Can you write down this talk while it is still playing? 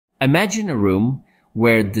Imagine a room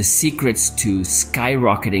where the secrets to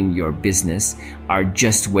skyrocketing your business are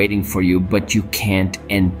just waiting for you, but you can't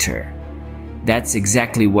enter. That's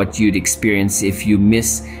exactly what you'd experience if you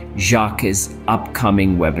miss Jacques'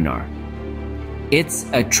 upcoming webinar. It's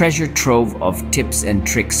a treasure trove of tips and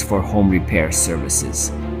tricks for home repair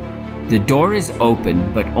services. The door is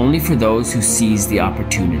open, but only for those who seize the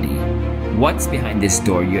opportunity. What's behind this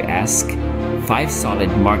door, you ask? 5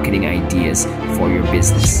 solid marketing ideas for your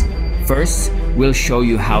business. First, we'll show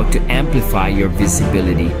you how to amplify your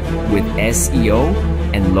visibility with SEO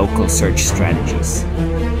and local search strategies.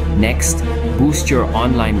 Next, boost your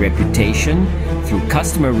online reputation through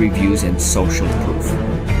customer reviews and social proof.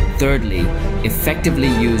 Thirdly, effectively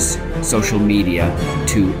use social media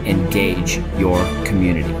to engage your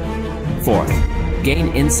community. Fourth, gain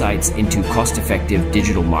insights into cost-effective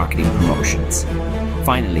digital marketing promotions.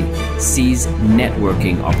 Finally, seize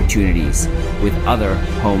networking opportunities with other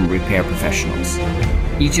home repair professionals.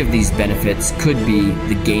 Each of these benefits could be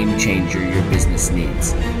the game changer your business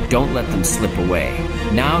needs. Don't let them slip away.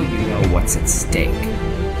 Now you know what's at stake.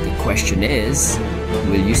 The question is,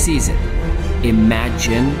 will you seize it?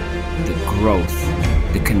 Imagine the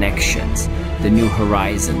growth, the connections, the new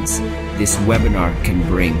horizons this webinar can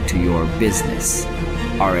bring to your business.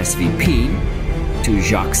 RSVP to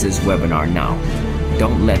Jacques' webinar now.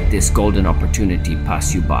 Don't let this golden opportunity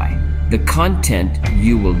pass you by. The content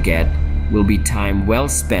you will get will be time well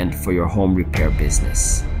spent for your home repair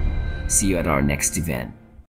business. See you at our next event.